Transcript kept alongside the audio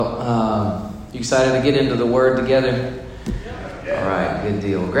You excited to get into the Word together? All right, good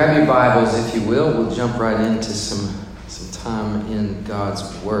deal. Grab your Bibles, if you will. We'll jump right into some time in God's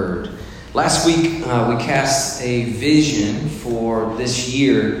Word. Last week, we cast a vision for this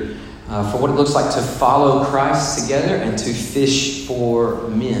year for what it looks like to follow Christ together and to fish for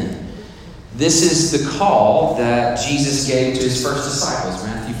men. This is the call that Jesus gave to his first disciples,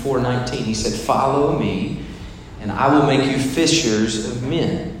 Matthew 4:19. He said, "Follow me, and I will make you fishers of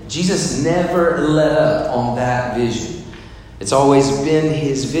men." Jesus never let up on that vision. It's always been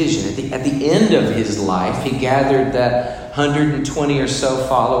his vision. At the end of his life, he gathered that 120 or so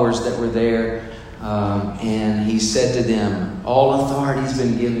followers that were there, and he said to them, "All authority has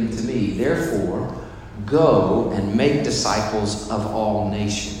been given to me. Therefore, go and make disciples of all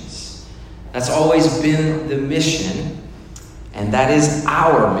nations." That's always been the mission, and that is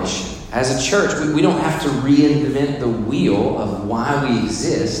our mission. As a church, we don't have to reinvent the wheel of why we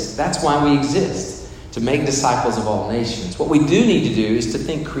exist. That's why we exist, to make disciples of all nations. What we do need to do is to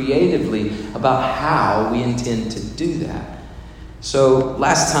think creatively about how we intend to do that. So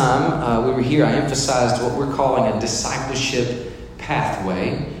last time we were here, I emphasized what we're calling a discipleship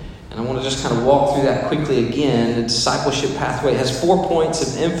pathway. And I want to just kind of walk through that quickly again. The discipleship pathway has 4 points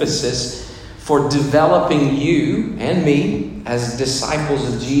of emphasis for developing you and me as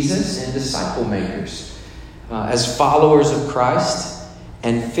disciples of Jesus and disciple makers, as followers of Christ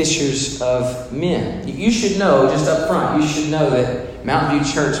and fishers of men. You should know, just up front, you should know that Mountain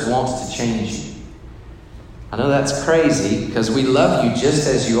View Church wants to change you. I know that's crazy because we love you just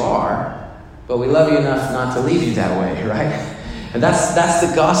as you are, but we love you enough not to leave you that way, right? And that's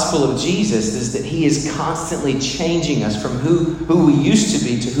the gospel of Jesus, is that he is constantly changing us from who we used to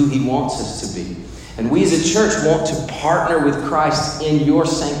be to who he wants us to be. And we as a church want to partner with Christ in your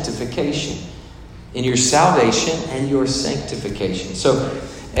sanctification, in your salvation and your sanctification. So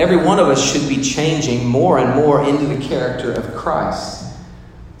every one of us should be changing more and more into the character of Christ.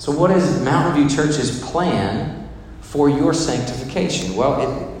 So what is Mountain View Church's plan for your sanctification?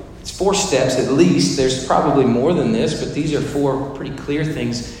 Well, it's 4 steps at least. There's probably more than this, but these are 4 pretty clear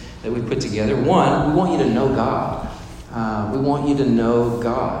things that we put together. 1, we want you to know God. We want you to know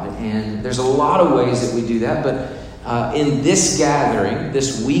God. And there's a lot of ways that we do that, but in this gathering,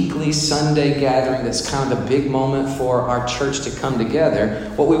 this weekly Sunday gathering, that's kind of the big moment for our church to come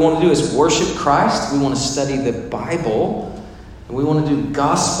together, what we want to do is worship Christ. We want to study the Bible, and we want to do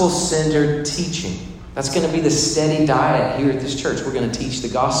gospel-centered teaching. That's going to be the steady diet here at this church. We're going to teach the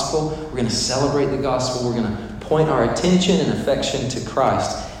gospel. We're going to celebrate the gospel. We're going to point our attention and affection to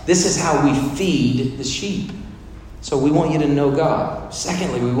Christ. This is how we feed the sheep. So we want you to know God.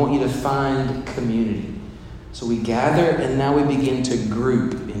 Secondly, we want you to find community. So we gather, and now we begin to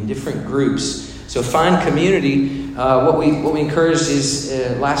group in different groups. So find community. What we encouraged is,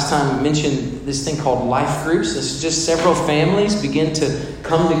 last time we mentioned this thing called life groups. This is just several families begin to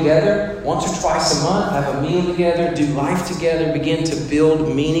come together once or twice a month, have a meal together, do life together, begin to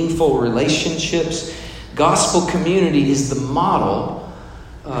build meaningful relationships. Gospel community is the model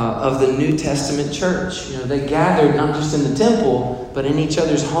of the New Testament church. You know, they gathered not just in the temple, but in each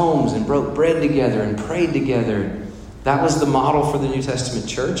other's homes and broke bread together and prayed together. That was the model for the New Testament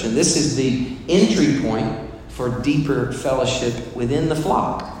church, and this is the entry point for deeper fellowship within the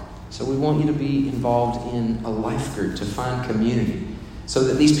flock. So we want you to be involved in a life group, to find community, so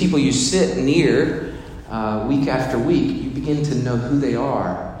that these people you sit near week after week, you begin to know who they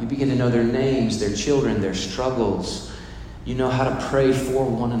are. You begin to know their names, their children, their struggles. You know how to pray for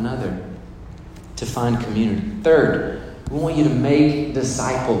one another, to find community. Third, we want you to make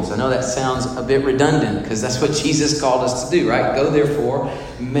disciples. I know that sounds a bit redundant because that's what Jesus called us to do, right? Go therefore,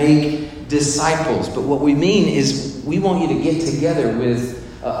 make disciples. But what we mean is we want you to get together with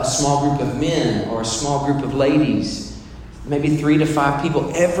a small group of men or a small group of ladies, maybe 3 to 5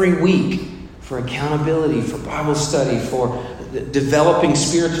 people every week, for accountability, for Bible study, for developing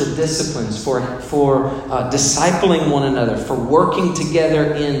spiritual disciplines, for discipling one another, for working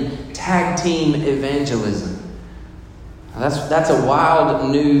together in tag team evangelism. Now that's a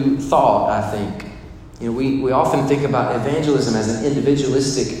wild new thought, I think. You know, we often think about evangelism as an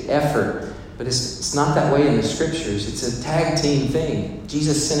individualistic effort, but it's not that way in the scriptures. It's a tag team thing.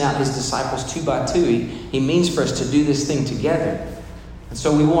 Jesus sent out his disciples 2 by 2. He means for us to do this thing together. And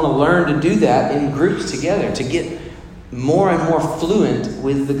so we want to learn to do that in groups together, to get more and more fluent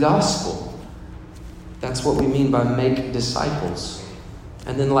with the gospel. That's what we mean by make disciples.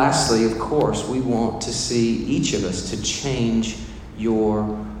 And then lastly, of course, we want to see each of us to change your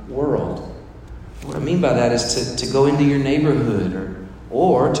world. What I mean by that is to go into your neighborhood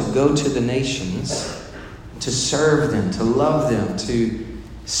or to go to the nations, to serve them, to love them, to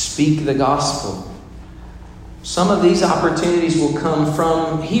speak the gospel. Some of these opportunities will come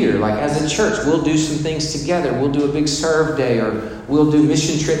from here. Like as a church, we'll do some things together. We'll do a big serve day, or we'll do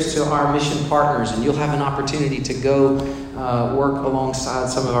mission trips to our mission partners, and you'll have an opportunity to go work alongside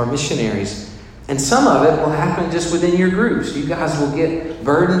some of our missionaries. And some of it will happen just within your groups. You guys will get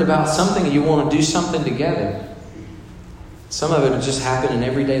burdened about something and you want to do something together. Some of it will just happen in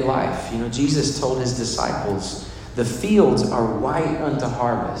everyday life. Jesus told his disciples, the fields are white unto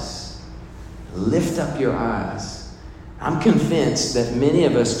harvest. Lift up your eyes. I'm convinced that many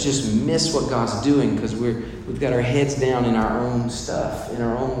of us just miss what God's doing because we've got our heads down in our own stuff, in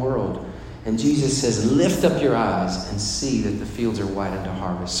our own world. And Jesus says, lift up your eyes and see that the fields are white unto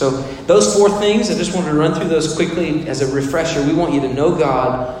harvest. So those 4 things, I just wanted to run through those quickly as a refresher. We want you to know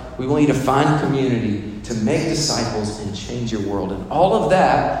God. We want you to find community, to make disciples and change your world. And all of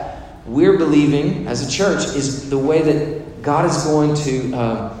that, we're believing as a church, is the way that God is going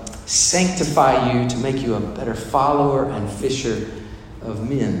to sanctify you to make you a better follower and fisher of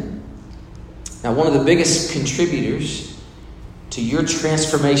men. Now, one of the biggest contributors to your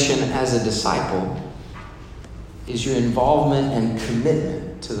transformation as a disciple is your involvement and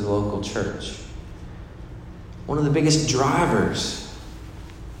commitment to the local church. One of the biggest drivers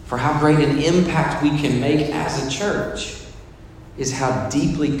for how great an impact we can make as a church is how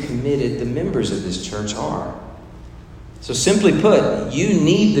deeply committed the members of this church are. So simply put, you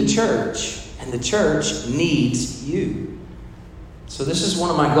need the church, and the church needs you. So this is one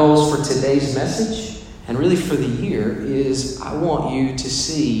of my goals for today's message, and really for the year, is I want you to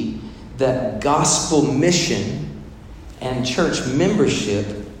see that gospel mission and church membership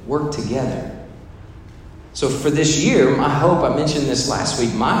work together. So for this year, my hope, I mentioned this last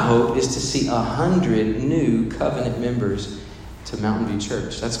week, my hope is to see 100 new covenant members to Mountain View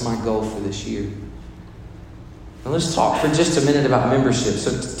Church. That's my goal for this year. Now let's talk for just a minute about membership. So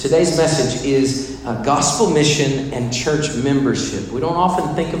today's message is gospel mission and church membership. We don't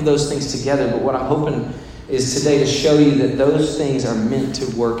often think of those things together, but what I'm hoping is today to show you that those things are meant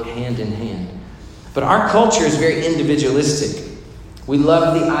to work hand in hand. But our culture is very individualistic. We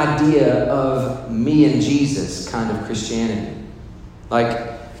love the idea of me and Jesus kind of Christianity. Like,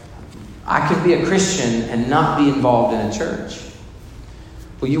 I can be a Christian and not be involved in a church.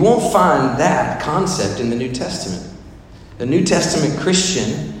 Well, you won't find that concept in the New Testament. The New Testament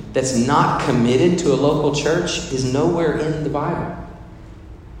Christian that's not committed to a local church is nowhere in the Bible.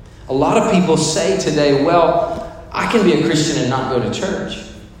 A lot of people say today, well, I can be a Christian and not go to church.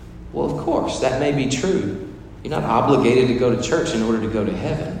 Well, of course, that may be true. You're not obligated to go to church in order to go to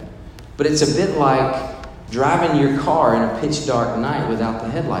heaven. But it's a bit like driving your car in a pitch dark night without the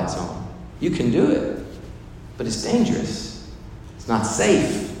headlights on. You can do it, but it's dangerous. It's not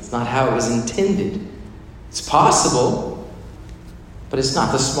safe. It's not how it was intended. It's possible, but it's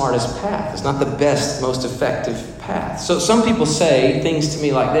not the smartest path. It's not the best, most effective path. So some people say things to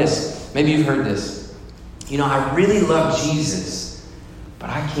me like this. Maybe you've heard this. I really love Jesus, but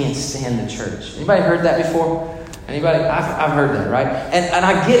I can't stand the church. Anybody heard that before? Anybody? I've heard that, right? And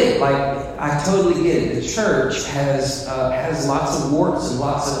I get it. Like, I totally get it. The church has lots of warts and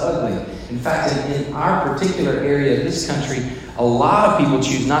lots of ugly. In fact, in our particular area of this country, a lot of people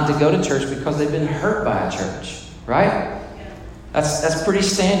choose not to go to church because they've been hurt by a church, right? That's pretty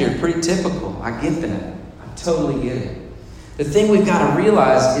standard, pretty typical. I get that. I totally get it. The thing we've got to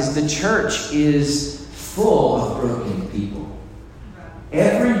realize is the church is full of broken people.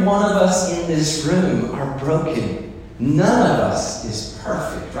 Every one of us in this room are broken. None of us is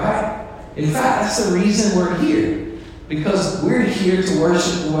perfect, right? In fact, that's the reason we're here. Because we're here to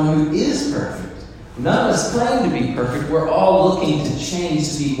worship the one who is perfect. None of us claim to be perfect. We're all looking to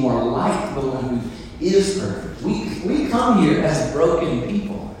change to be more like the one who is perfect. We come here as broken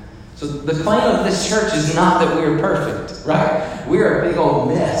people. So the claim of this church is not that we're perfect, right? We're a big old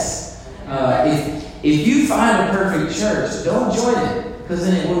mess. If you find a perfect church, don't join it, because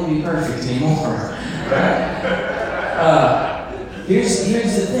then it wouldn't be perfect anymore, right? Here's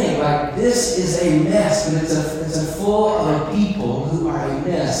the thing. Like, this is a mess, but it's a full of people who are a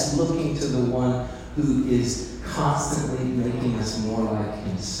mess, looking to the one who is constantly making us more like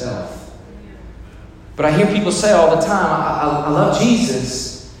himself. But I hear people say all the time, I love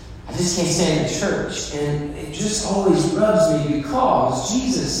Jesus, I just can't stand the church. And it just always rubs me because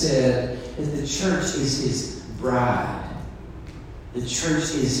Jesus said that the church is his bride. The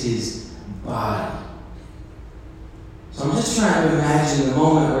church is his body. So I'm just trying to imagine the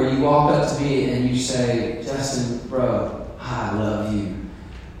moment where you walk up to me and you say, Justin, bro, I love you,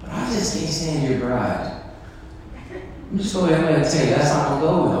 but I just can't stand your bride. I'm just going to tell you, that's not going to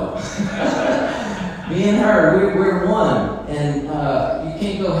go well. Me and her, we're one. And you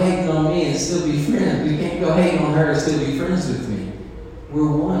can't go hating on me and still be friends. You can't go hating on her and still be friends with me. We're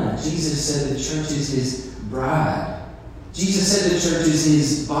one. Jesus said the church is his bride. Jesus said the church is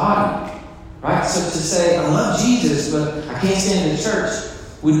his body. Right? So to say, I love Jesus, but I can't stand the church,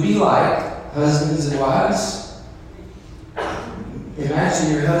 would be like husbands and wives.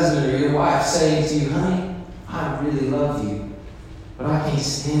 Imagine your husband or your wife saying to you, honey, I really love you, but I can't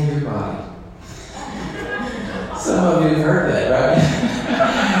stand your body. Some of you have heard that, right?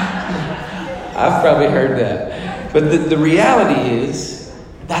 I've probably heard that. But the reality is,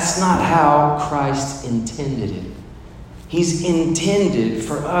 that's not how Christ intended it. He's intended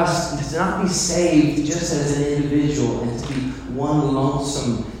for us to not be saved just as an individual and to be one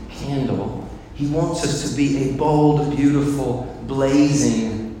lonesome candle. He wants us to be a bold, beautiful,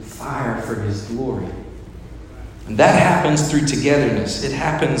 blazing fire for his glory. And that happens through togetherness. It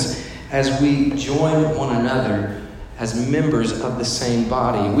happens as we join one another as members of the same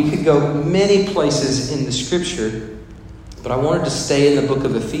body. We could go many places in the Scripture, but I wanted to stay in the book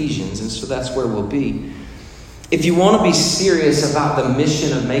of Ephesians, and so that's where we'll be. If you want to be serious about the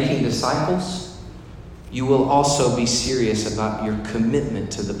mission of making disciples, you will also be serious about your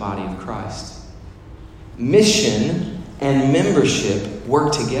commitment to the body of Christ. Mission and membership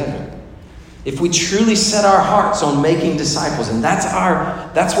work together. If we truly set our hearts on making disciples, and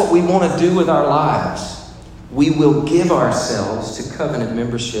that's what we want to do with our lives, we will give ourselves to covenant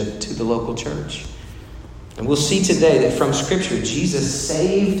membership to the local church. And we'll see today that from Scripture, Jesus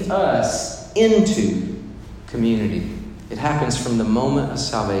saved us into community. It happens from the moment of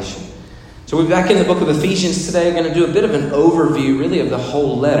salvation. So we're back in the book of Ephesians today. I'm going to do a bit of an overview, really, of the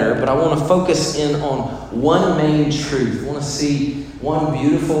whole letter, but I want to focus in on one main truth. I want to see one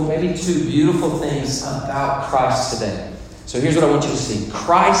beautiful, maybe two beautiful things about Christ today. So here's what I want you to see.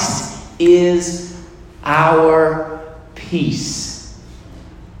 Christ is our peace.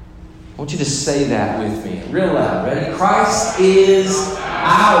 I want you to say that with me, real loud. Ready? Christ is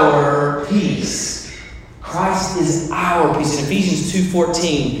our peace. Christ is our peace. In Ephesians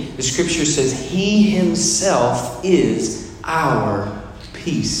 2:14, the Scripture says, He Himself is our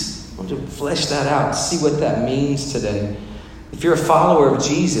peace. I want to flesh that out, see what that means today. If you're a follower of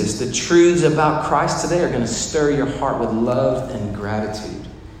Jesus, the truths about Christ today are going to stir your heart with love and gratitude.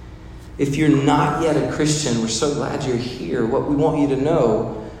 If you're not yet a Christian, we're so glad you're here. What we want you to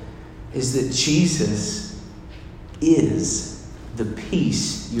know is that Jesus is the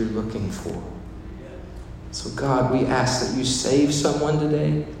peace you're looking for. So God, we ask that you save someone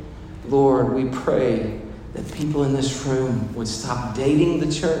today. Lord, we pray that people in this room would stop dating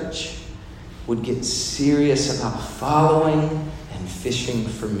the church, would get serious about following and fishing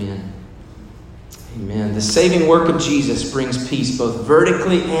for men. Amen. The saving work of Jesus brings peace both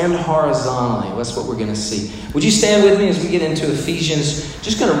vertically and horizontally. That's what we're going to see. Would you stand with me as we get into Ephesians?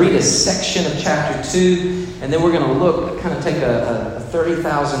 Just going to read a section of chapter 2, and then we're going to kind of take a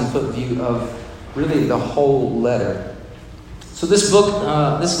 30,000-foot view of really the whole letter. So this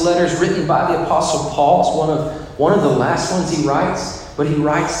book, this letter is written by the Apostle Paul. It's one of the last ones he writes, but he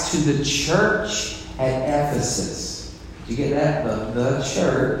writes to the church at Ephesus. Did you get that? The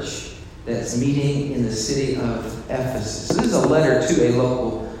church that's meeting in the city of Ephesus. So this is a letter to a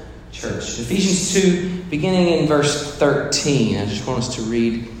local church. Ephesians 2, beginning in verse 13. I just want us to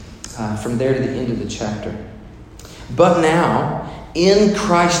read from there to the end of the chapter. But now, in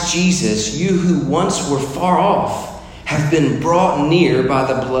Christ Jesus, you who once were far off have been brought near by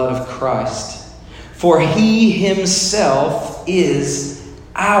the blood of Christ. For He Himself is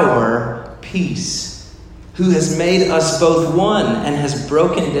our peace, who has made us both one and has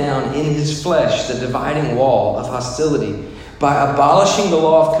broken down in His flesh the dividing wall of hostility by abolishing the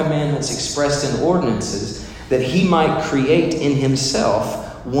law of commandments expressed in ordinances, that He might create in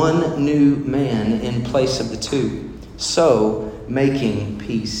Himself one new man in place of the two, so making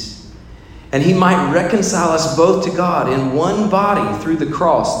peace. And He might reconcile us both to God in one body through the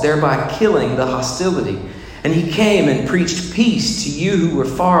cross, thereby killing the hostility. And He came and preached peace to you who were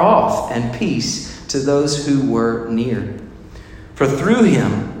far off, and peace to those who were near. For through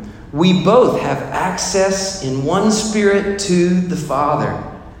Him we both have access in one Spirit to the Father.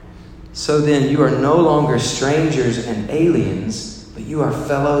 So then you are no longer strangers and aliens, but you are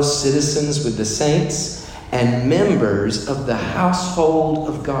fellow citizens with the saints and members of the household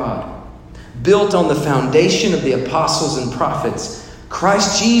of God, built on the foundation of the apostles and prophets,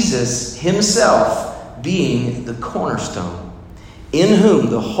 Christ Jesus Himself being the cornerstone, in whom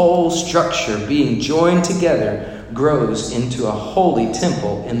the whole structure, being joined together, grows into a holy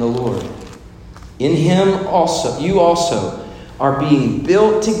temple in the Lord. In Him also, you also are being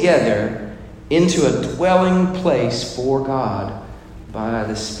built together into a dwelling place for God by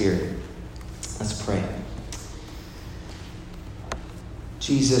the Spirit. Let's pray.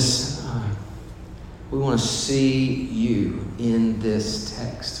 Jesus, we want to see you in this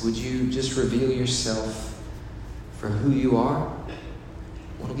text. Would you just reveal yourself for who you are?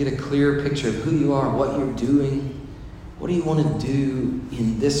 I want to get a clearer picture of who you are, what you're doing. What do you want to do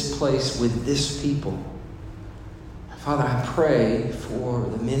in this place with this people? Father, I pray for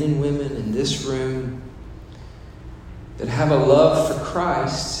the men and women in this room that have a love for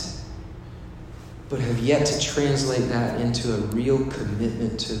Christ, but have yet to translate that into a real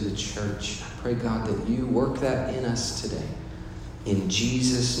commitment to the church. I pray, God, that you work that in us today. In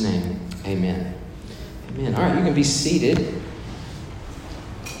Jesus' name, amen. Amen. All right, you can be seated.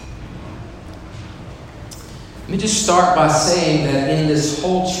 Let me just start by saying that in this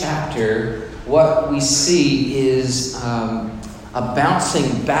whole chapter, what we see is a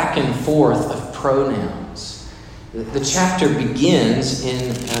bouncing back and forth of pronouns. The chapter begins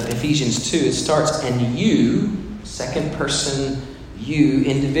in Ephesians 2. It starts, and you, second person, you,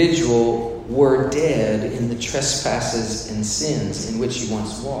 individual, were dead in the trespasses and sins in which you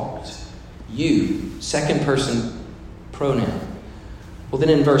once walked. You, second person pronoun. Well, then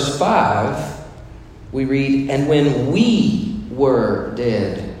in verse 5, we read, and when we were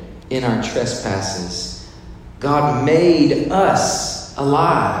dead in our trespasses, God made us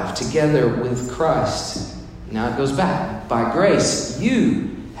alive together with Christ. Now it goes back. By grace,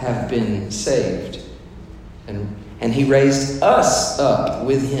 you have been saved. And he raised us up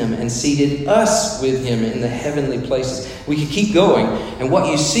with him and seated us with him in the heavenly places. We could keep going. And what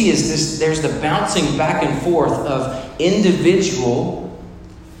you see is this: there's the bouncing back and forth of individual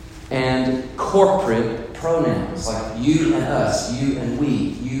and corporate pronouns, like you and us, you and we,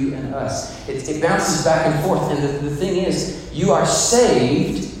 you and us. It bounces back and forth. And the thing is, you are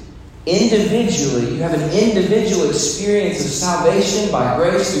saved individually. You have an individual experience of salvation by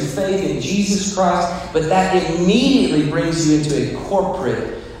grace through faith in Jesus Christ, but that immediately brings you into a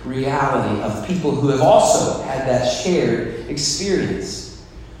corporate reality of people who have also had that shared experience.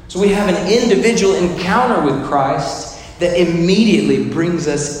 So we have an individual encounter with Christ that immediately brings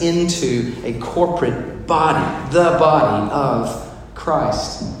us into a corporate body, the body of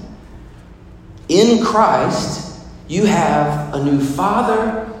Christ. In Christ, you have a new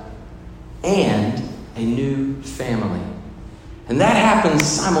Father and a new family. And that happens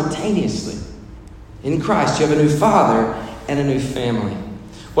simultaneously. In Christ, you have a new Father and a new family.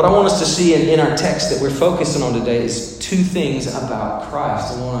 What I want us to see in our text that we're focusing on today is two things about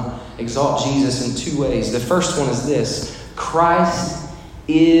Christ. I want to exalt Jesus in two ways. The first one is this: Christ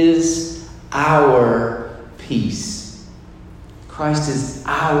is our peace. Christ is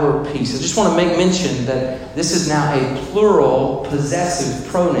our peace. I just want to make mention that this is now a plural possessive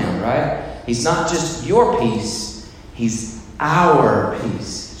pronoun, right? He's not just your peace, he's our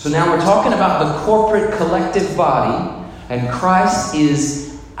peace. So now we're talking about the corporate collective body, and Christ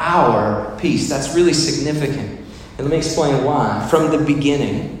is our peace. That's really significant. And let me explain why. From the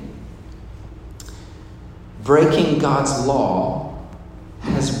beginning, breaking God's law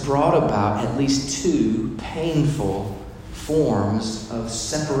has brought about at least two painful forms of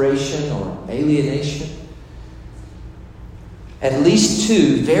separation or alienation. At least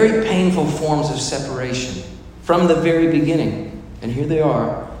two very painful forms of separation from the very beginning. And here they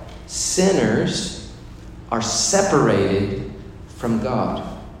are. Sinners are separated from God.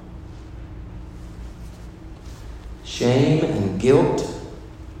 Shame and guilt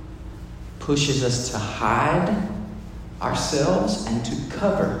pushes us to hide ourselves and to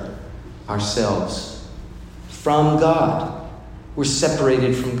cover ourselves from God. We're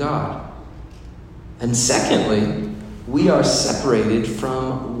separated from God. And secondly, we are separated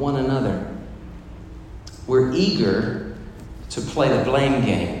from one another. We're eager to play the blame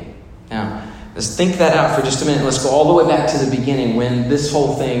game. Now, let's think that out for just a minute. Let's go all the way back to the beginning when this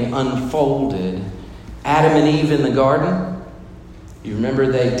whole thing unfolded. Adam and Eve in the garden. You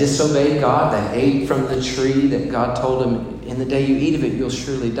remember they disobeyed God. They ate from the tree that God told them, in the day you eat of it, you'll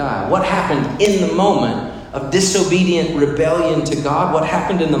surely die. What happened in the moment of disobedient rebellion to God? What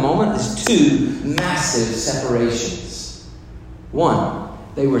happened in the moment is two massive separations. One,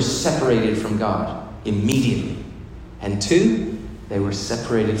 they were separated from God immediately. And two, they were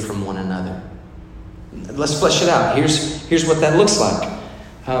separated from one another. Let's flesh it out. Here's what that looks like.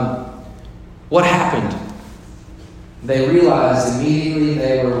 What happened? They realized immediately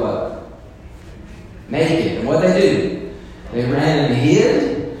they were what? Naked. And what they do? They ran and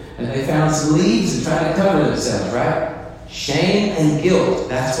hid, and they found some leaves and tried to cover themselves, right? Shame and guilt.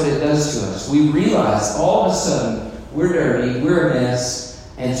 That's what it does to us. We realize all of a sudden we're dirty, we're a mess,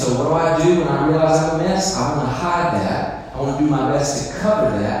 and so what do? When I realize I'm a mess, I'm going to hide that. that. I want to do my best to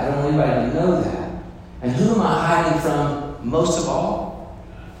cover that. I don't want anybody to know that. And who am I hiding from most of all?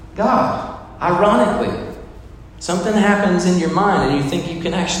 God. Ironically, something happens in your mind and you think you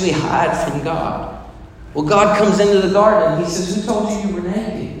can actually hide from God. Well, God comes into the garden and he says, who told you you were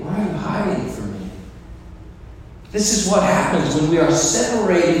naked? Why are you hiding from me? This is what happens when we are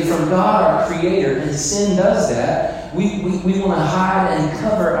separated from God, our Creator, and sin does that. We want to hide and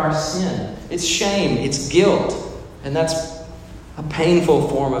cover our sin. It's shame, it's guilt, and that's a painful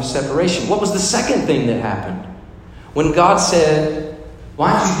form of separation. What was the second thing that happened? When God said,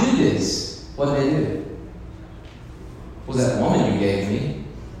 why don't you do this? What did they do? Was that woman you gave me?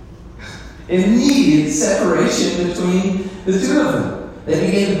 Immediate separation between the two of them. They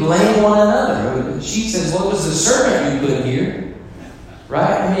began to blame one another. She says, what was the serpent you put here?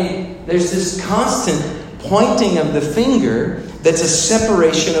 Right? I mean, there's this constant pointing of the finger that's a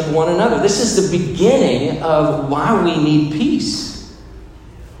separation of one another. This is the beginning of why we need peace.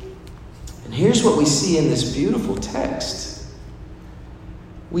 And here's what we see in this beautiful text.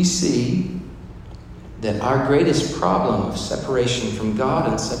 We see that our greatest problem of separation from God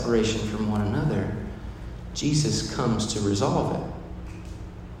and separation from one another, Jesus comes to resolve it.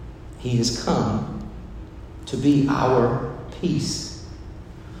 He has come to be our peace.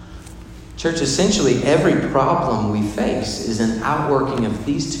 Church, essentially every problem we face is an outworking of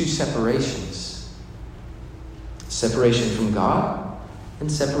these two separations. Separation from God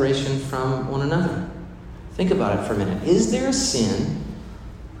and separation from one another. Think about it for a minute. Is there a sin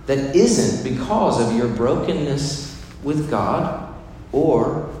that isn't because of your brokenness with God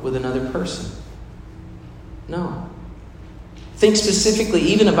or with another person? No. Think specifically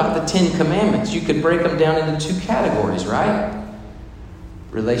even about the 10 Commandments. You could break them down into two categories, right?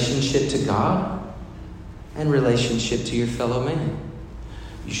 Relationship to God and relationship to your fellow man.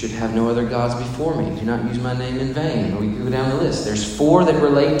 You should have no other gods before me. Do not use my name in vain. We go down the list. There's 4 that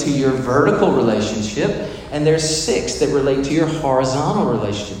relate to your vertical relationship, and there's 6 that relate to your horizontal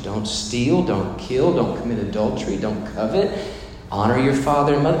relationship. Don't steal, don't kill, don't commit adultery, don't covet, honor your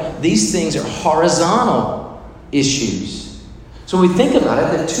father and mother. These things are horizontal issues. So when we think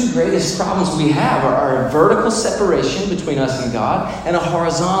about it, the 2 greatest problems we have are a vertical separation between us and God and a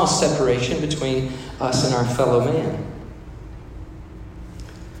horizontal separation between us and our fellow man.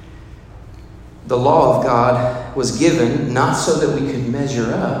 The law of God was given not so that we could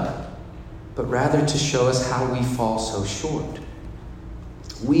measure up, but rather to show us how we fall so short.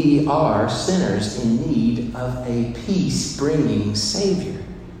 We are sinners in need of a peace-bringing Savior.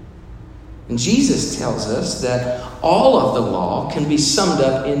 And Jesus tells us that all of the law can be summed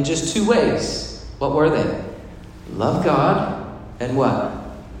up in just 2 ways. What were they? Love God and what?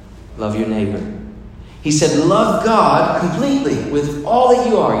 Love your neighbor. He said, love God completely with all that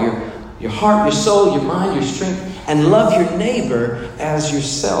you are, your heart, your soul, your mind, your strength, and love your neighbor as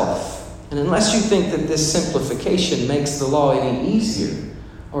yourself. And unless you think that this simplification makes the law any easier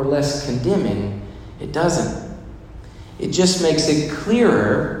or less condemning, it doesn't. It just makes it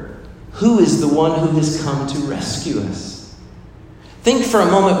clearer who is the one who has come to rescue us. Think for a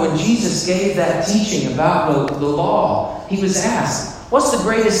moment when Jesus gave that teaching about the law. He was asked, what's the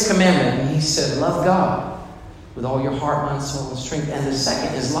greatest commandment? And he said, love God with all your heart, mind, soul, and strength. And the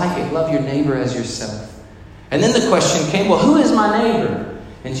second is like it, love your neighbor as yourself. And then the question came, well, who is my neighbor?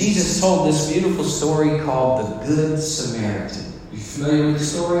 And Jesus told this beautiful story called the Good Samaritan. You familiar with the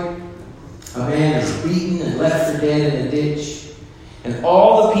story? A man is beaten and left for dead in a ditch. And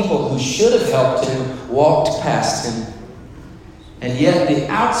all the people who should have helped him walked past him. And yet the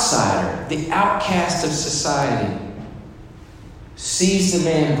outsider, the outcast of society, sees the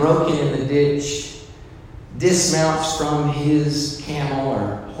man broken in the ditch, dismounts from his camel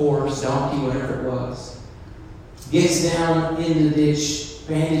or horse, donkey, whatever it was, gets down in the ditch,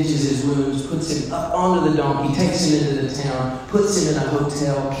 bandages his wounds, puts him up onto the donkey, takes him into the town, puts him in a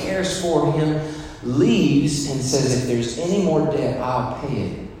hotel, cares for him, leaves and says, if there's any more debt, I'll pay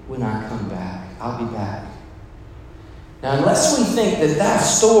it when I come back. I'll be back. Now, unless we think that that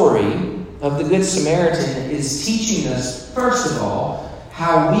story of the Good Samaritan is teaching us, first of all,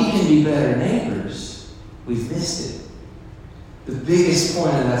 how we can be better neighbors, we've missed it. The biggest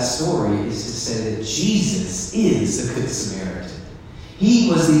point of that story is to say that Jesus is the Good Samaritan. He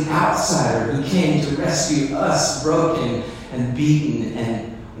was the outsider who came to rescue us, broken and beaten and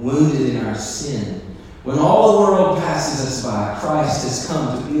wounded in our sin. When all the world passes us by, Christ has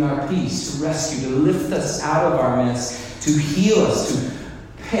come to be our peace, to rescue, to lift us out of our mess, to heal us, to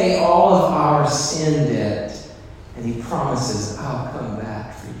pay all of our sin debt. And he promises, I'll come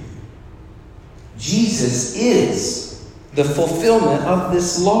back for you. Jesus is the fulfillment of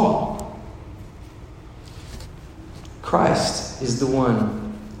this law. Christ is the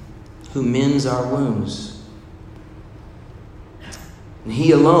one who mends our wounds. And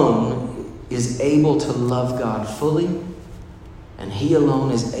He alone is able to love God fully, and He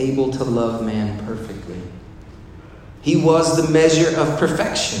alone is able to love man perfectly. He was the measure of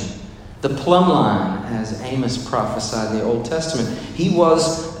perfection, the plumb line, as Amos prophesied in the Old Testament. He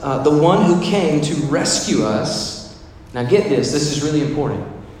was the one who came to rescue us. Now get this is really important.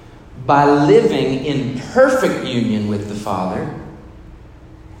 By living in perfect union with the Father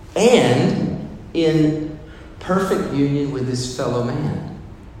and in perfect union with His fellow man.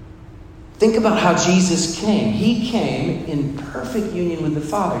 Think about how Jesus came. He came in perfect union with the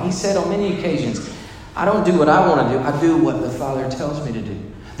Father. He said on many occasions, I don't do what I want to do. I do what the Father tells me to do.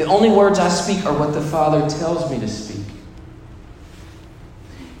 The only words I speak are what the Father tells me to speak.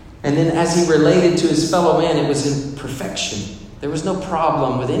 And then as He related to His fellow man, it was in perfection. There was no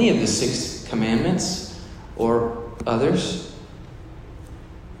problem with any of the 6 commandments or others.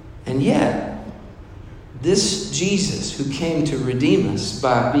 And yet, this Jesus who came to redeem us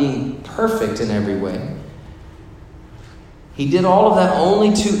by being perfect in every way, He did all of that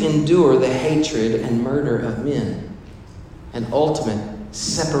only to endure the hatred and murder of men and ultimate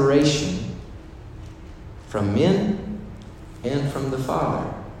separation from men and from the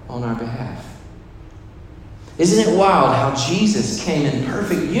Father on our behalf. Isn't it wild how Jesus came in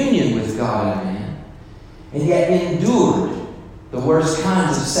perfect union with God and man, and yet endured the worst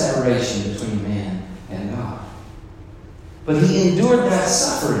kinds of separation between man and God? But He endured that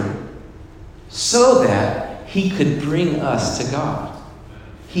suffering so that He could bring us to God.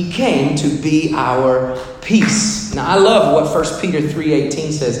 He came to be our peace. Now, I love what 1 Peter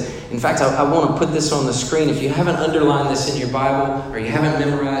 3:18 says. In fact, I want to put this on the screen. If you haven't underlined this in your Bible or you haven't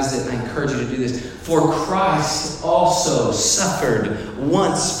memorized it, I encourage you to do this. For Christ also suffered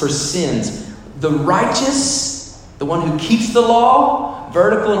once for sins. The righteous, the one who keeps the law,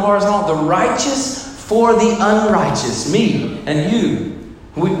 vertical and horizontal, the righteous for the unrighteous, me and you.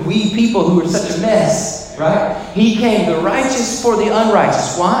 We people who are such a mess, right? He came, the righteous for the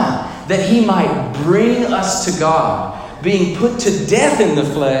unrighteous. Why? That He might bring us to God, being put to death in the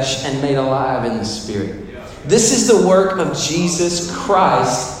flesh and made alive in the Spirit. This is the work of Jesus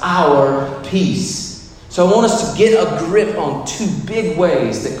Christ, our peace. So I want us to get a grip on 2 big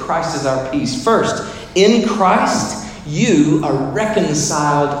ways that Christ is our peace. First, in Christ, you are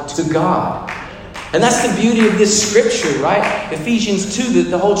reconciled to God. And that's the beauty of this scripture, right? Ephesians 2,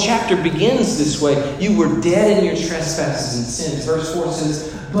 the whole chapter begins this way. You were dead in your trespasses and sins. Verse 4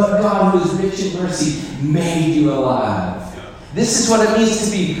 says, but God, who is rich in mercy, made you alive. This is what it means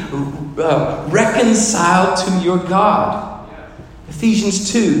to be reconciled to your God.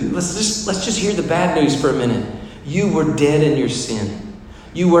 Ephesians 2, let's just hear the bad news for a minute. You were dead in your sin.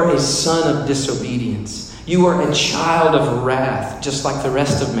 You were a son of disobedience. You were a child of wrath, just like the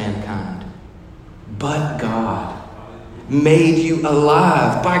rest of mankind. But God made you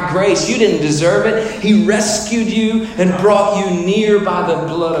alive by grace. You didn't deserve it. He rescued you and brought you near by the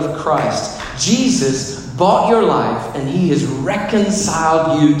blood of Christ. Jesus bought your life and He has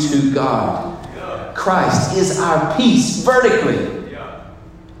reconciled you to God. Christ is our peace vertically.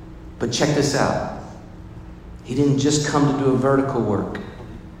 But check this out. He didn't just come to do a vertical work.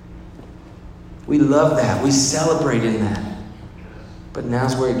 We love that. We celebrate in that. But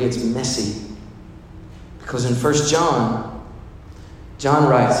now's where it gets messy. Because in 1 John, John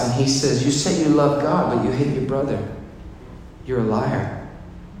writes and he says, you say you love God, but you hate your brother. You're a liar.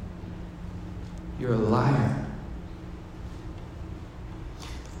 You're a liar.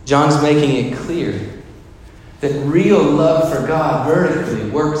 John's making it clear that real love for God vertically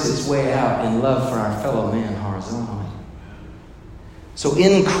works its way out in love for our fellow man horizontally. So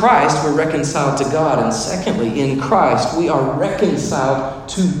in Christ, we're reconciled to God. And secondly, in Christ, we are reconciled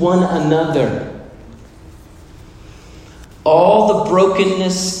to one another. All the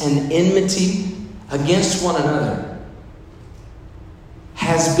brokenness and enmity against one another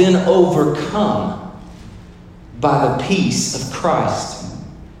has been overcome by the peace of Christ.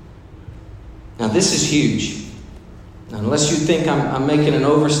 Now, this is huge. Now, unless you think I'm making an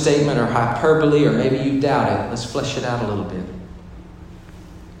overstatement or hyperbole, or maybe you doubt it, let's flesh it out a little bit.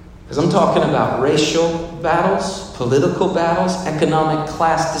 Because I'm talking about racial battles, political battles, economic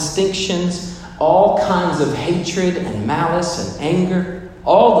class distinctions, all kinds of hatred and malice and anger.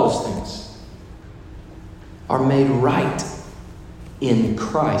 All those things are made right in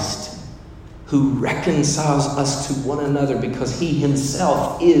Christ, who reconciles us to one another because He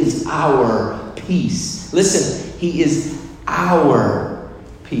Himself is our peace. Listen, He is our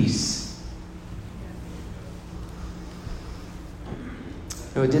peace.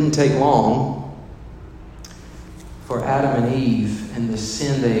 Now, it didn't take long for Adam and Eve and the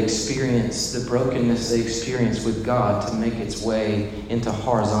sin they experienced, the brokenness they experienced with God to make its way into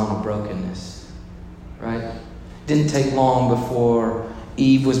horizontal brokenness. Right? Didn't take long before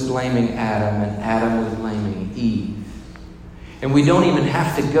Eve was blaming Adam and Adam was blaming Eve. And we don't even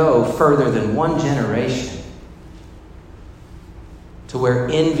have to go further than one generation to where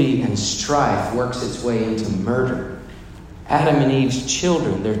envy and strife works its way into murder. Adam and Eve's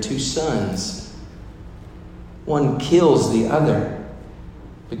children, their two sons, one kills the other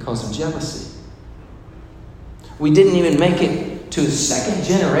because of jealousy. We didn't even make it to the second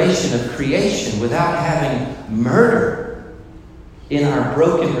generation of creation without having murder in our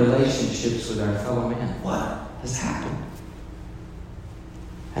broken relationships with our fellow man. What has happened?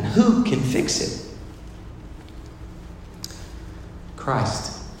 And who can fix it?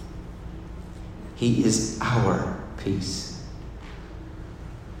 Christ. He is our peace.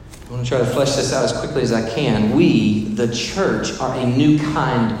 I want to try to flesh this out as quickly as I can. We, the church, are a new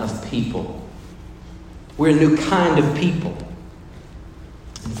kind of people. We're a new kind of people.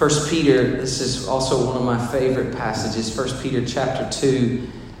 In 1 Peter, this is also one of my favorite passages, 1 Peter chapter 2,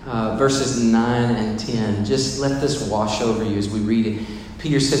 verses 9 and 10. Just let this wash over you as we read it.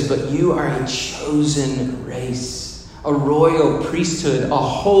 Peter says, "But you are a chosen race, a royal priesthood, a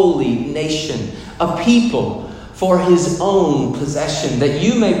holy nation, a people for his own possession, that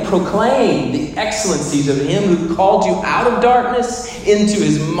you may proclaim the excellencies of him who called you out of darkness into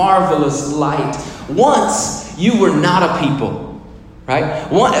his marvelous light. Once you were not a people," right?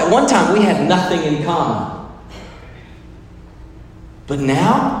 At one time we had nothing in common. But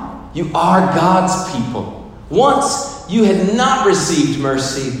now you are God's people. Once you had not received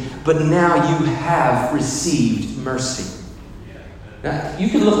mercy, but now you have received mercy. Now, you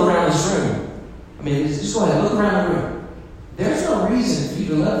can look around this room. I mean, just go ahead, look around the room. There's no reason for you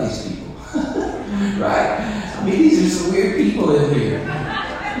to love these people. Right? I mean, these are some weird people in here.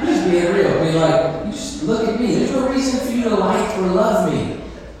 I'm just being real. I mean, like, you just look at me. There's no reason for you to like or love me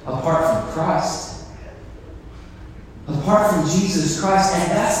apart from Christ. Apart from Jesus Christ.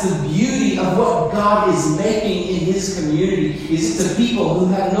 And that's the beauty of what God is making in his community, is it's a people who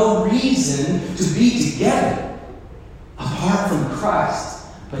have no reason to be together apart from Christ.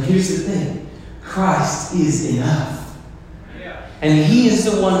 But here's the thing. Christ is enough. And he is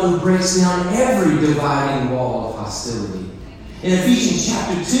the one who breaks down every dividing wall of hostility. In Ephesians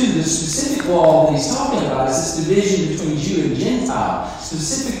chapter 2, the specific wall that he's talking about is this division between Jew and Gentile.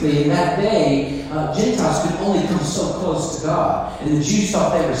 Specifically, in that day, Gentiles could only come so close to God. And the Jews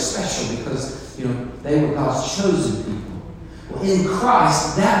thought they were special because, they were God's chosen people. Well, in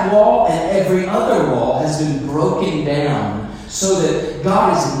Christ, that wall and every other wall has been broken down so that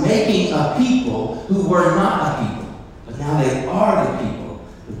God is making a people who were not a people. But now they are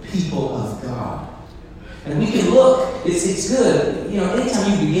the people of God. And we can look, it's good.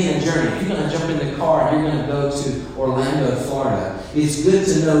 Anytime you begin a journey, if you're going to jump in the car and you're going to go to Orlando, Florida, it's good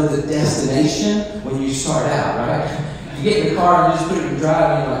to know the destination when you start out, right? You get in the car and you just put it in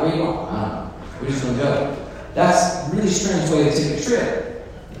drive and you're like, where are you going? I don't know. We're just going to go. That's a really strange way to take a trip.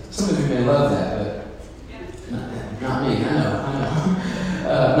 Some of you may love that, but not me. I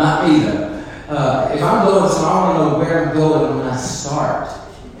know. Not me, though. If I'm going somewhere, I want to know where I'm going when I start.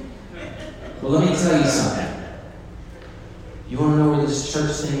 Well, let me tell you something. You want to know where this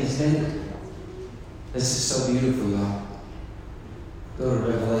church thing is headed? This is so beautiful, y'all. Go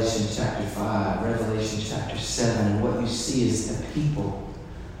to Revelation chapter 5, Revelation chapter 7, and what you see is a people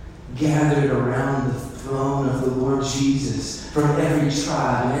gathered around the throne of the Lord Jesus from every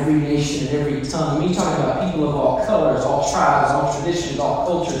tribe and every nation and every tongue. I mean, you talk about people of all colors, all tribes, all traditions, all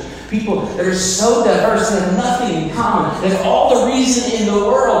cultures. People that are so diverse and have nothing in common. They have all the reason in the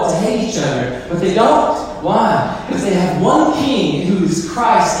world to hate each other, but they don't. Why? Because they have one King who is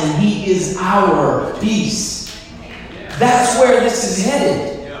Christ, and he is our peace. That's where this is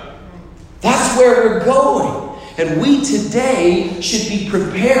headed. That's where we're going. And we today should be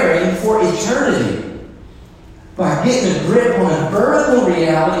preparing for eternity by getting a grip on a vertical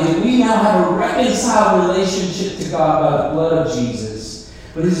reality that we now have a reconciled relationship to God by the blood of Jesus.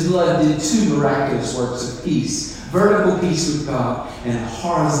 But his blood did two miraculous works of peace. Vertical peace with God and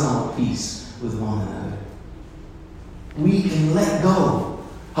horizontal peace with one another. We can let go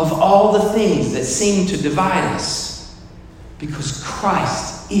of all the things that seem to divide us because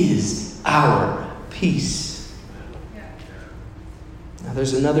Christ is our peace. Now,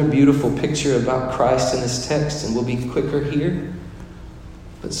 there's another beautiful picture about Christ in this text, and we'll be quicker here.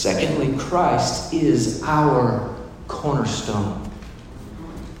 But secondly, Christ is our cornerstone.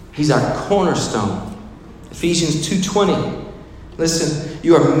 He's our cornerstone. Ephesians 2:20. Listen,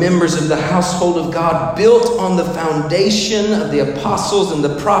 you are members of the household of God, built on the foundation of the apostles and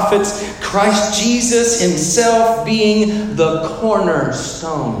the prophets, Christ Jesus himself being the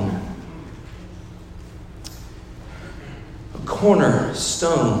cornerstone. A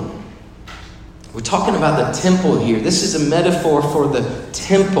cornerstone. We're talking about the temple here. This is a metaphor for the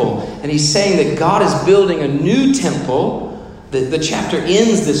temple. And he's saying that God is building a new temple. The chapter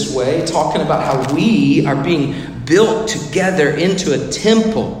ends this way, talking about how we are being built together into a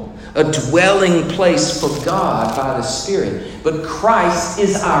temple, a dwelling place for God by the Spirit. But Christ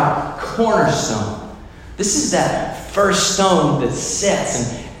is our cornerstone. This is that first stone that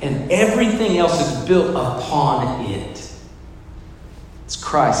sets, and everything else is built upon it. It's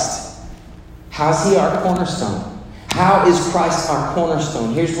Christ. How's he our cornerstone? How is Christ our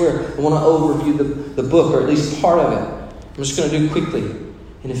cornerstone? Here's where I want to overview the book, or at least part of it. I'm just going to do it quickly.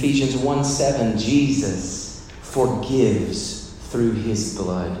 In Ephesians 1:7, Jesus forgives through his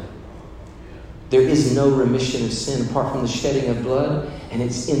blood. There is no remission of sin apart from the shedding of blood, and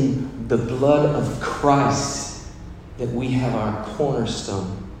it's in the blood of Christ that we have our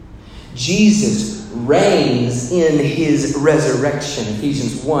cornerstone. Jesus reigns in his resurrection.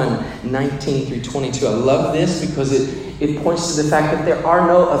 Ephesians 1:19 through 22. I love this because it points to the fact that there are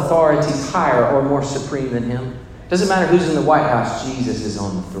no authorities higher or more supreme than him. Doesn't matter who's in the White House, Jesus is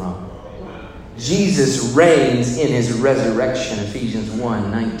on the throne. Jesus reigns in his resurrection, Ephesians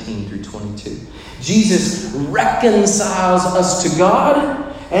 1:19 through 22. Jesus reconciles us to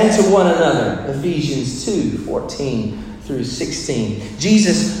God and to one another, Ephesians 2:14 through 16.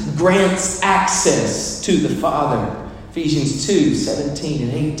 Jesus grants access to the Father, Ephesians 2:17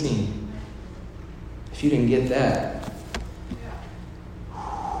 and 18. If you didn't get that,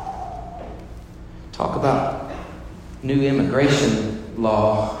 talk about new immigration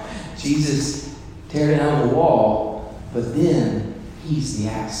law. Jesus tear down the wall, but then he's the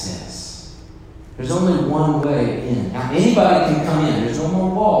access. There's only one way in. Now anybody can come in. There's no more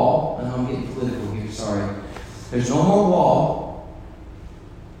wall. I know I'm getting political here, sorry. There's no more wall.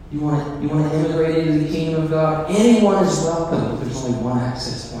 You want to immigrate into the kingdom of God? Anyone is welcome, but there's only one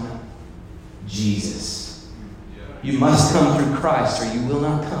access point. Jesus. You must come through Christ or you will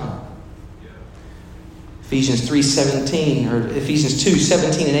not come. Ephesians 3:17 or Ephesians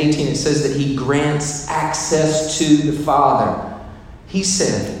 2:17 and 18, it says that he grants access to the Father. He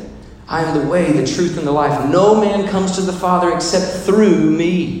said, I am the way, the truth, and the life. No man comes to the Father except through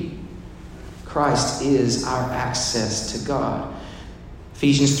me. Christ is our access to God.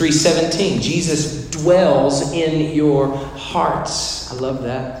 Ephesians 3:17, Jesus dwells in your hearts. I love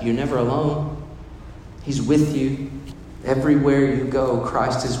that. You're never alone. He's with you. Everywhere you go,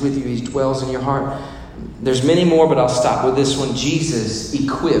 Christ is with you. He dwells in your heart. There's many more, but I'll stop with this one. Jesus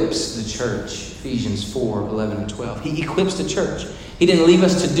equips the church. Ephesians 4:11 and 12. He equips the church. He didn't leave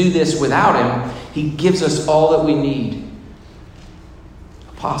us to do this without him. He gives us all that we need.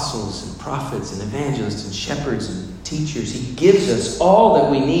 Apostles and prophets and evangelists and shepherds and teachers. He gives us all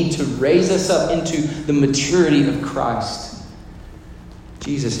that we need to raise us up into the maturity of Christ.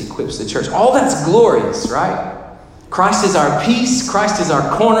 Jesus equips the church. All that's glorious, right? Christ is our peace. Christ is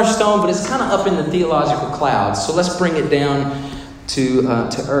our cornerstone, but it's kind of up in the theological clouds. So let's bring it down to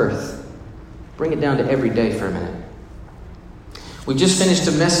earth. Bring it down to every day for a minute. We just finished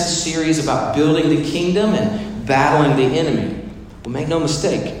a message series about building the kingdom and battling the enemy. Well, make no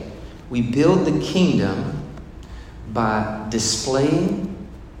mistake, we build the kingdom by displaying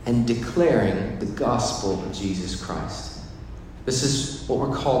and declaring the gospel of Jesus Christ. This is what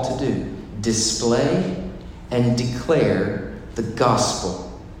we're called to do. Display and declare the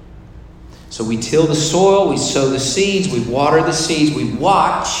gospel. So we till the soil, we sow the seeds, we water the seeds, we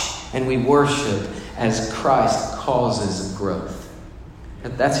watch and we worship as Christ causes growth.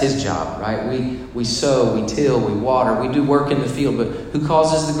 That's his job, right? We sow, we till, we water, we do work in the field, but who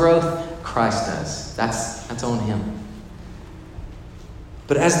causes the growth? Christ does. That's on him.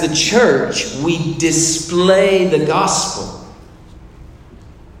 But as the church, we display the gospel.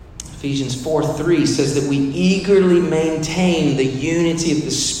 Ephesians 4:3 says that we eagerly maintain the unity of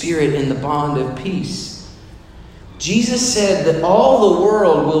the Spirit in the bond of peace. Jesus said that all the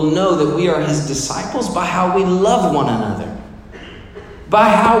world will know that we are his disciples by how we love one another. By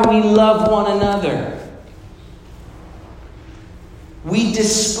how we love one another. We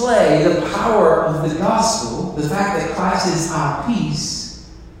display the power of the gospel, the fact that Christ is our peace,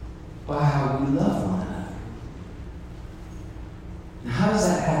 by how we love one another. Now, how does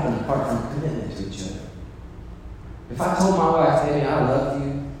that happen apart from commitment to each other? If I told my wife, hey, I love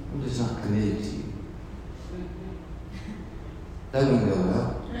you, I'm just not committed to you. That wouldn't go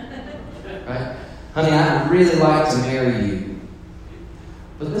well. Right? Honey, I'd really like to marry you,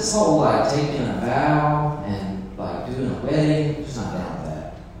 But this whole like taking a vow and like doing a wedding, just not down with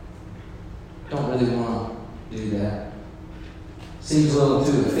that. Don't really want to do that. Seems a little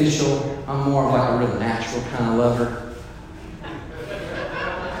too official. I'm more of like a real natural kind of lover.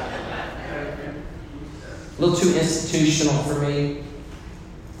 A little too institutional for me.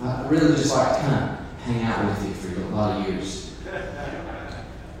 I really just like to kind of hang out with you for a lot of years.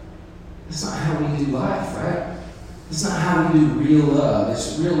 That's not how we do life, right? That's not how we do real love.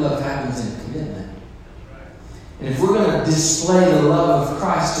 Real love happens in commitment. And if we're going to display the love of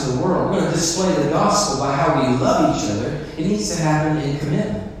Christ to the world, we're going to display the gospel by how we love each other, it needs to happen in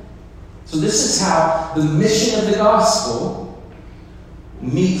commitment. So this is how the mission of the gospel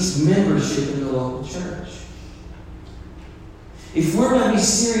meets membership in the local church. If we're going to be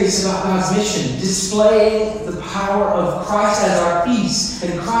serious about God's mission, displaying the power of Christ as our peace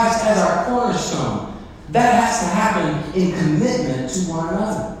and Christ as our cornerstone, that has to happen in commitment to one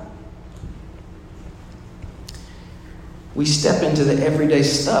another. We step into the everyday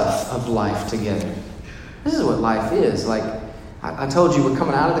stuff of life together. This is what life is. Like I told you, we're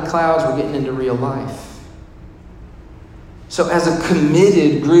coming out of the clouds, we're getting into real life. So as a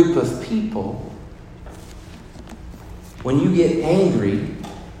committed group of people, when you get angry,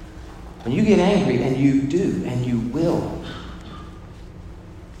 and you do, and you will.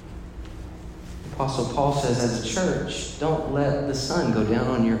 Apostle Paul says, as a church, don't let the sun go down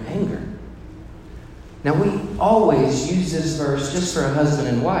on your anger. Now, we always use this verse just for a husband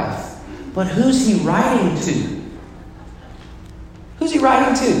and wife. But who's he writing to? Who's he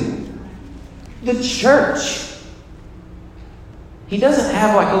writing to? The church. He doesn't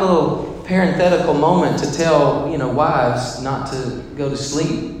have like a little parenthetical moment to tell, wives not to go to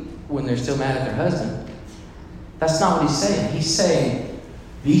sleep when they're still mad at their husband. That's not what he's saying. He's saying,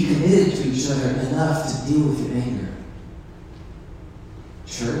 be committed to each other enough to deal with your anger.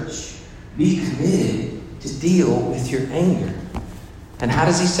 Church, be committed to deal with your anger. And how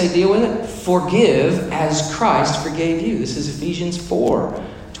does he say deal with it? Forgive as Christ forgave you. This is Ephesians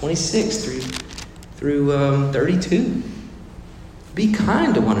 4:26 through 32. Be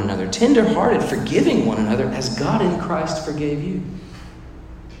kind to one another, tender-hearted, forgiving one another as God in Christ forgave you.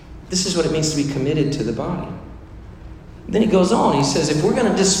 This is what it means to be committed to the body. Then he goes on. He says, if we're going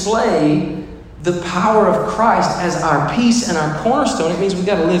to display the power of Christ as our peace and our cornerstone, it means we've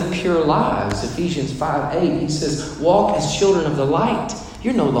got to live pure lives. Ephesians 5:8, he says, walk as children of the light.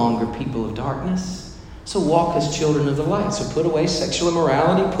 You're no longer people of darkness. So walk as children of the light. So put away sexual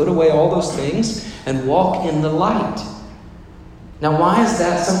immorality, put away all those things, and walk in the light. Now, why is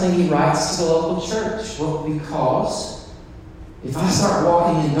that something he writes to the local church? Well, because if I start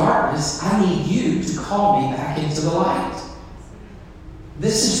walking in darkness, I need you to call me back into the light.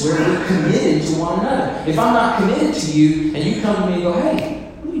 This is where we're committed to one another. If I'm not committed to you, and you come to me and go,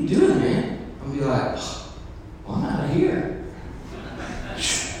 hey, what are you doing, man? I'm going to be like, well, I'm out of here.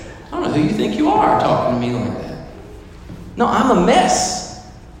 I don't know who you think you are talking to me like that. No, I'm a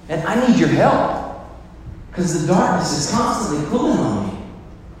mess, and I need your help. Because the darkness is constantly pulling on me.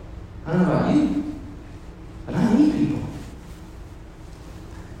 I don't know about you, but I need people.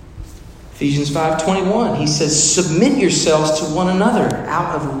 Ephesians 5:21, he says, submit yourselves to one another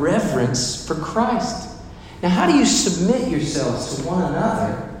out of reverence for Christ. Now, how do you submit yourselves to one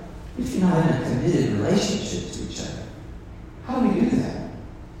another if you're not in a committed relationship to each other? How do we do that?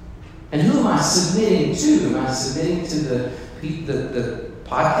 And who am I submitting to? Am I submitting to the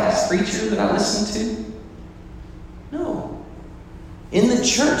podcast preacher that I listen to? No. In the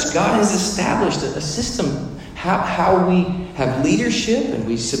church, God has established a system how we have leadership and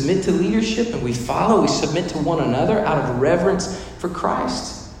we submit to leadership and we submit to one another out of reverence for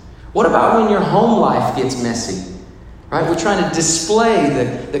Christ. What about when your home life gets messy? Right? We're trying to display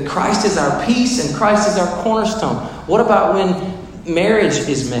that Christ is our peace and Christ is our cornerstone. What about when marriage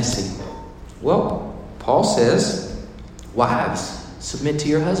is messy? Well, Paul says, wives, submit to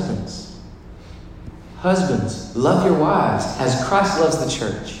your husbands. Husbands, love your wives as Christ loves the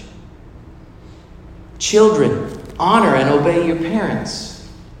church. Children, honor and obey your parents.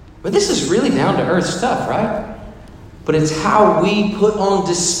 But this is really down to earth stuff, right? But it's how we put on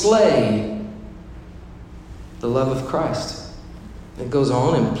display the love of Christ. It goes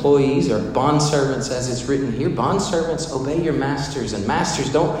on, employees or bondservants, as it's written here. Bondservants, obey your masters. And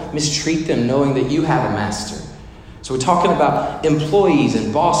masters, don't mistreat them knowing that you have a master. So we're talking about employees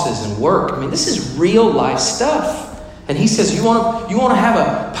and bosses and work. I mean, this is real life stuff. And he says, you want to have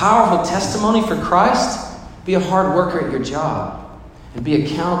a powerful testimony for Christ? Be a hard worker at your job and be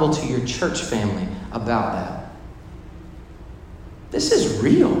accountable to your church family about that. This is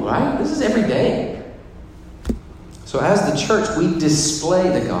real, right? This is every day. So as the church, we display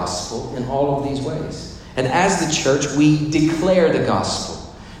the gospel in all of these ways. And as the church, we declare the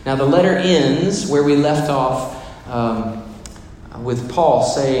gospel. Now the letter ends where we left off with Paul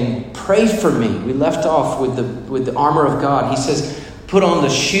saying, pray for me. We left off with the armor of God. He says, put on the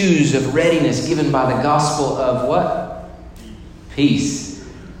shoes of readiness given by the gospel of what? Peace.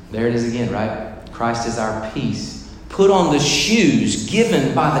 There it is again, right? Christ is our peace. Put on the shoes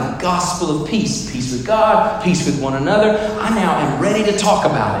given by the gospel of peace. Peace with God, peace with one another. I now am ready to talk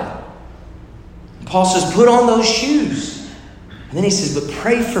about it. And Paul says, put on those shoes. And then he says, but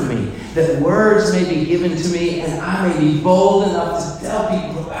pray for me that words may be given to me and I may be bold enough to tell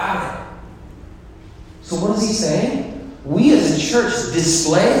people about it. So what is he saying? We as a church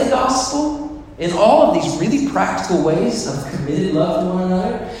display the gospel in all of these really practical ways of committed love to one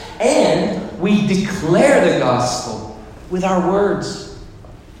another. And we declare the gospel with our words.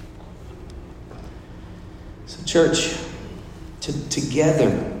 So church,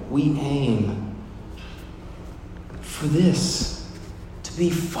 together we aim for this. To be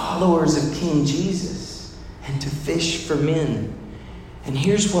followers of King Jesus and to fish for men. And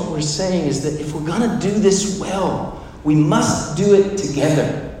here's what we're saying is that if we're going to do this well, we must do it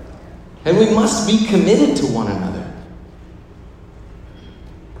together. And we must be committed to one another.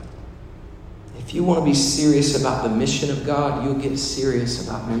 If you want to be serious about the mission of God, you'll get serious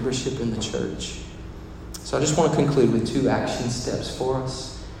about membership in the church. So I just want to conclude with 2 action steps for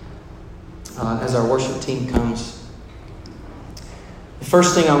us as our worship team comes. The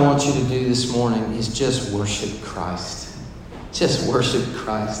first thing I want you to do this morning is just worship Christ. Just worship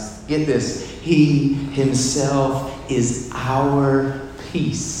Christ. Get this. He himself is our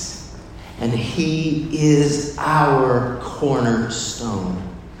peace. And he is our cornerstone.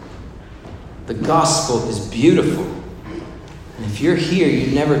 The gospel is beautiful. And if you're here,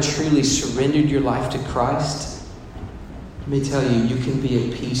 you've never truly surrendered your life to Christ, let me tell you, you can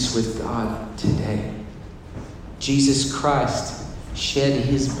be at peace with God today. Jesus Christ shed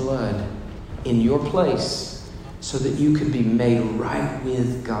his blood in your place so that you could be made right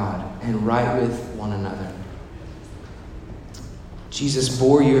with God and right with one another. Jesus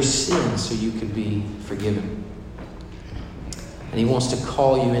bore your sin so you could be forgiven. And he wants to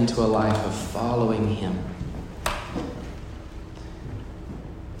call you into a life of following him.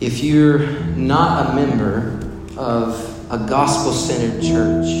 If you're not a member of a gospel-centered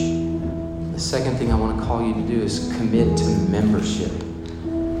church, the second thing I want to call you to do is commit to membership.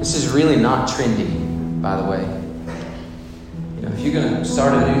 This is really not trendy, by the way. You know, if you're going to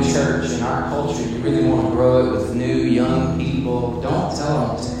start a new church in our culture, you really want to grow it with new, young people, don't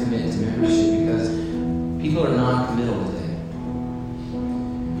tell them to commit to membership because people are non-committal today.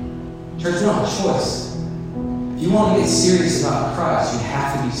 Church, you don't have a choice. If you want to get serious about Christ, you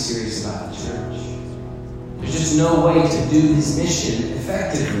have to be serious about the church. There's just no way to do this mission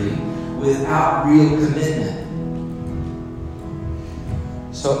effectively without real commitment.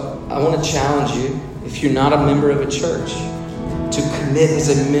 So I want to challenge you, if you're not a member of a church, to commit as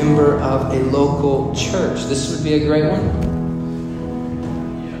a member of a local church. This would be a great one.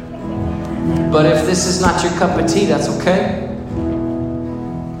 But if this is not your cup of tea, that's okay.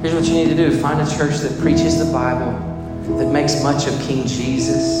 Here's what you need to do. Find a church that preaches the Bible, that makes much of King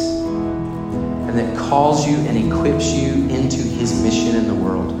Jesus, and that calls you and equips you into his mission in the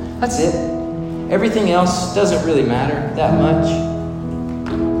world. That's it. Everything else doesn't really matter that much.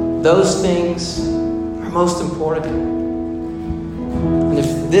 Those things are most important. And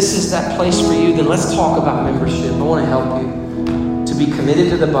if this is that place for you, then let's talk about membership. I want to help you to be committed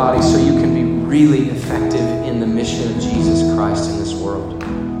to the body so you can be really effective in the mission of Jesus Christ in this world.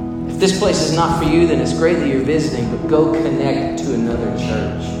 If this place is not for you, then it's great that you're visiting, but go connect to another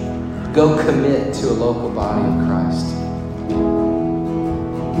church. Go commit to a local body of Christ.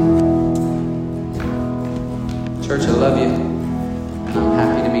 Church, I love you. And I'm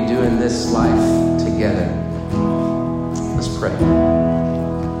happy to be doing this life together. Let's pray.